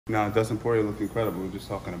No, Dustin Poirier looked incredible. We were just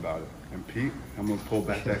talking about it. And Pete, I'm going to pull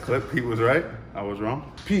back that clip. Pete was right. I was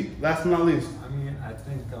wrong. Pete, last but not least. I mean, I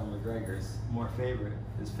think McGregor's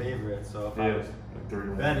his favorite. So if I was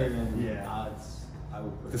better than odds, I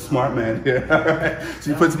would put the smart man. Yeah. All right. So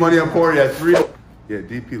you put some money on Poirier at 3. Yeah,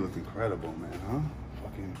 DP looked incredible, man, huh?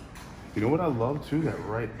 Fucking. You know what I love too? That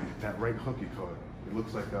right hook he caught. It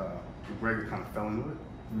looks like McGregor kind of fell into it.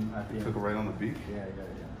 He took it right on the beat. Yeah.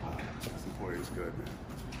 Dustin Poirier's good, man.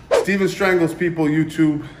 Steven Strangles people,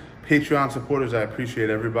 YouTube, Patreon supporters, I appreciate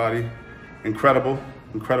everybody. Incredible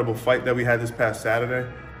fight that we had this past Saturday.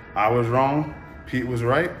 I was wrong. Pete was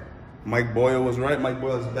right. Mike Boyle was right. Mike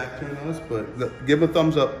Boyle is back turning on us, but look, give him a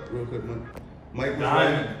thumbs up real quick, man. Mike was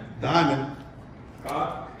right. Diamond.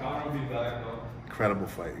 God will be back, though. Incredible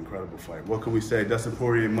fight. What can we say? Dustin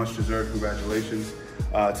Poirier, much deserved. Congratulations.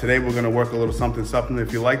 Today we're going to work a little something.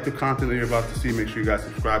 If you like the content that you're about to see, make sure you guys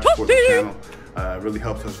subscribe, support the channel. It really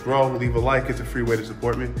helps us grow. Leave a like. It's a free way to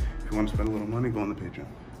support me. If you want to spend a little money, go on the Patreon.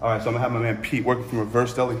 All right, so I'm going to have my man Pete working from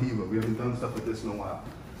reverse De La Riva. We haven't done stuff like this in a while.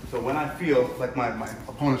 So when I feel like my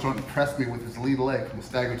opponent's starting to press me with his lead leg from the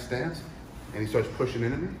staggered stance, and he starts pushing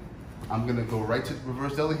into me, I'm going to go right to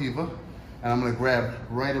reverse De La Riva, and I'm going to grab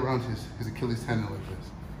right around his Achilles tendon like this.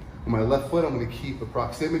 With my left foot, I'm going to keep a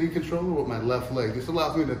proximity controller with my left leg. This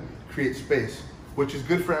allows me to create space, which is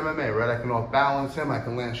good for MMA, right? I can off balance him, I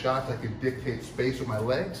can land shots, I can dictate space with my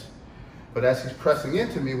legs. But as he's pressing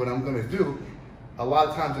into me, what I'm gonna do, a lot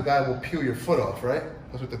of times the guy will peel your foot off, right?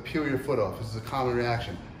 That's what the peel your foot off. This is a common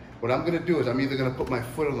reaction. What I'm gonna do is I'm either gonna put my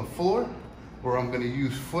foot on the floor or I'm gonna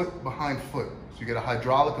use foot behind foot. So you get a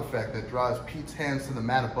hydraulic effect that drives Pete's hands to the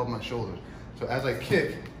mat above my shoulders. So as I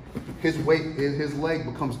kick, his leg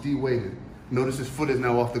becomes de-weighted. Notice his foot is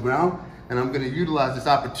now off the ground, and I'm gonna utilize this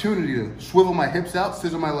opportunity to swivel my hips out,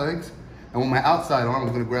 scissor my legs, and with my outside arm,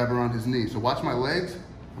 I'm gonna grab around his knee. So watch my legs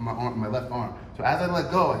and my left arm. So as I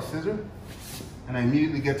let go, I scissor, and I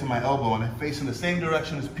immediately get to my elbow, and I face in the same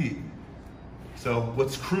direction as Pete. So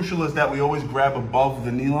what's crucial is that we always grab above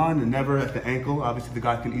the knee line and never at the ankle. Obviously, the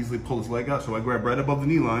guy can easily pull his leg out, so I grab right above the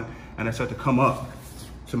knee line, and I start to come up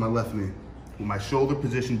to my left knee with my shoulder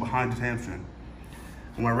positioned behind his hamstring.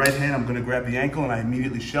 With my right hand, I'm gonna grab the ankle, and I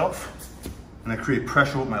immediately shelf, and I create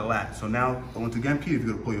pressure with my lat. So now, once again, Pete, if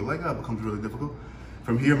you're gonna pull your leg out, it becomes really difficult.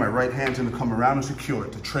 From here, my right hand's gonna come around and secure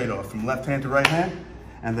it to trade off from left hand to right hand.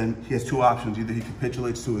 And then he has 2 options. Either he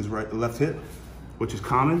capitulates to his left hip, which is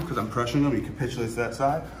common because I'm pressuring him, he capitulates to that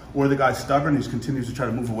side. Or the guy's stubborn, he continues to try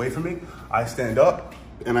to move away from me. I stand up,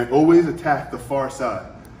 and I always attack the far side.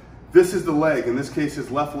 This is the leg, in this case,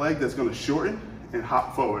 his left leg, that's gonna shorten and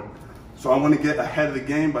hop forward. So I wanna get ahead of the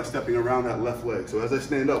game by stepping around that left leg. So as I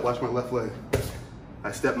stand up, watch my left leg.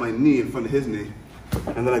 I step my knee in front of his knee,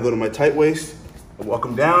 and then I go to my tight waist, I walk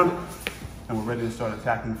him down, and we're ready to start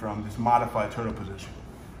attacking from this modified turtle position.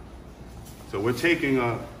 So we're taking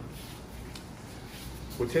the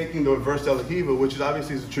reverse De La Riva, which is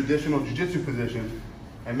obviously a traditional jiu-jitsu position,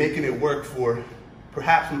 and making it work for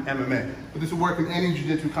perhaps in MMA. But this will work in any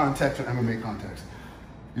jiu-jitsu context or MMA context.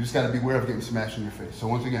 You just gotta be aware of getting smashed in your face. So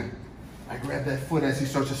once again, I grab that foot as he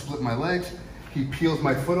starts to split my legs. He peels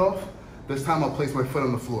my foot off. This time I'll place my foot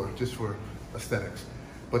on the floor, just for aesthetics.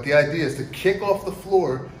 But the idea is to kick off the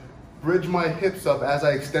floor, bridge my hips up as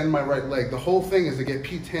I extend my right leg. The whole thing is to get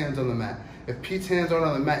Pete's hands on the mat. If Pete's hands aren't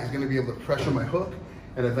on the mat, he's gonna be able to pressure my hook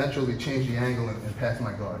and eventually change the angle and pass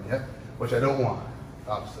my guard, yeah? Which I don't want,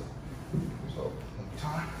 obviously. So, one more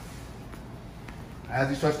time. As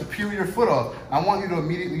he starts to peel your foot off, I want you to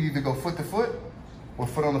immediately either go foot to foot or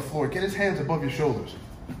foot on the floor. Get his hands above your shoulders.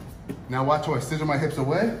 Now watch how I scissor my hips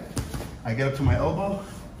away. I get up to my elbow,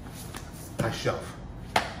 I shove.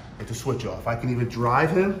 It's a switch off. I can either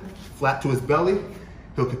drive him flat to his belly,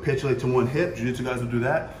 he'll capitulate to one hip, jiu-jitsu guys will do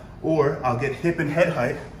that, or I'll get hip and head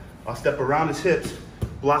height, I'll step around his hips,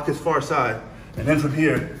 block his far side, and then from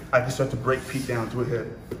here, I can start to break Pete down to a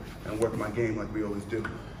hip and work my game like we always do.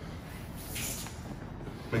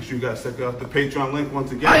 Make sure you guys check out the Patreon link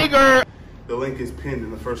once again. Tiger! The link is pinned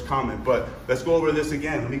in the first comment, but let's go over this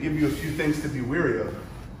again. Let me give you a few things to be wary of.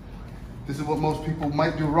 This is what most people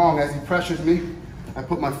might do wrong. As he pressures me, I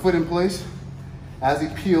put my foot in place. As he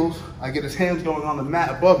peels, I get his hands going on the mat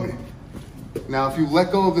above me. Now, if you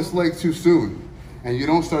let go of this leg too soon and you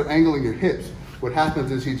don't start angling your hips, what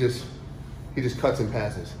happens is he just cuts and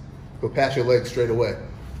passes. He'll pass your leg straight away.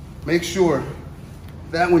 Make sure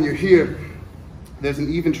that when you're here, there's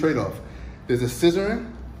an even trade-off. There's a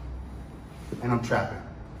scissoring and I'm trapping.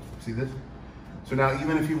 See this? So now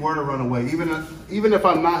even if he were to run away, even if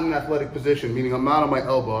I'm not in an athletic position, meaning I'm not on my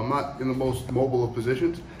elbow, I'm not in the most mobile of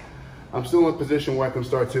positions, I'm still in a position where I can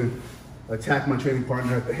start to attack my training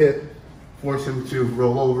partner at the hip, force him to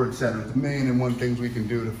roll over, etc. The main and one things we can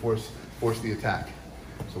do to force the attack.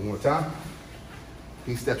 So one more time.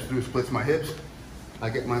 He steps through, splits my hips. I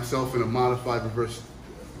get myself in a modified reverse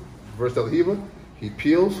de la Riva. He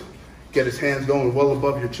peels, get his hands going well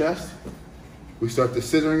above your chest. We start the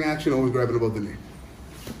scissoring action, always grabbing above the knee.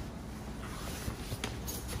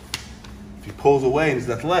 If he pulls away and he's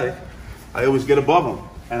athletic, I always get above him.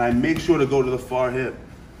 And I make sure to go to the far hip,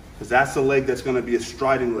 because that's the leg that's gonna be a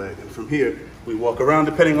striding leg. And from here, we walk around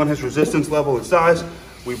depending on his resistance level and size.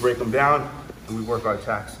 We break him down and we work our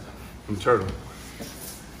attacks from turtle.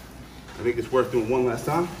 I think it's worth doing one last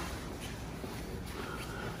time.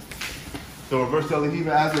 So reverse de la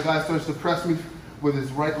Riva, as the guy starts to press me with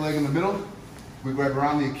his right leg in the middle, we grab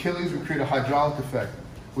around the Achilles, we create a hydraulic effect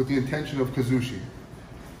with the intention of Kazushi.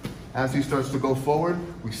 As he starts to go forward,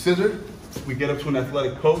 we scissor, we get up to an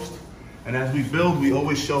athletic post, and as we build, we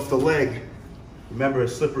always shelf the leg. Remember,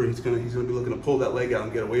 it's slippery, he's gonna be looking to pull that leg out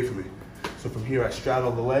and get away from me. So from here, I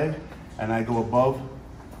straddle the leg, and I go above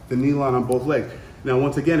the knee line on both legs. Now,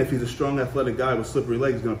 once again, if he's a strong athletic guy with slippery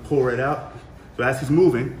legs, he's gonna pull right out. So as he's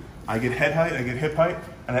moving, I get head height, I get hip height,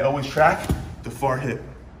 and I always track the far hip.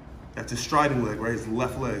 That's his striding leg, right? His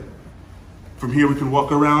left leg. From here, we can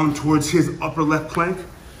walk around towards his upper left plank,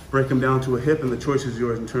 break him down to a hip, and the choice is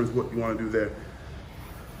yours in terms of what you wanna do there.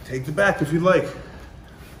 Take the back if you'd like.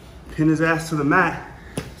 Pin his ass to the mat,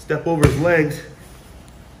 step over his legs,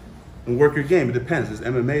 and work your game. It depends. Is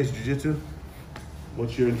MMA, is Jiu-Jitsu?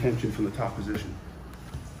 What's your intention from the top position?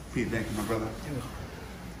 Pete, thank you, my brother.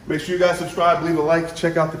 Make sure you guys subscribe, leave a like,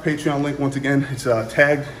 check out the Patreon link once again. It's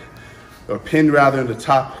tagged, or pinned rather, in the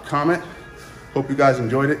top comment. Hope you guys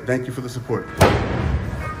enjoyed it. Thank you for the support.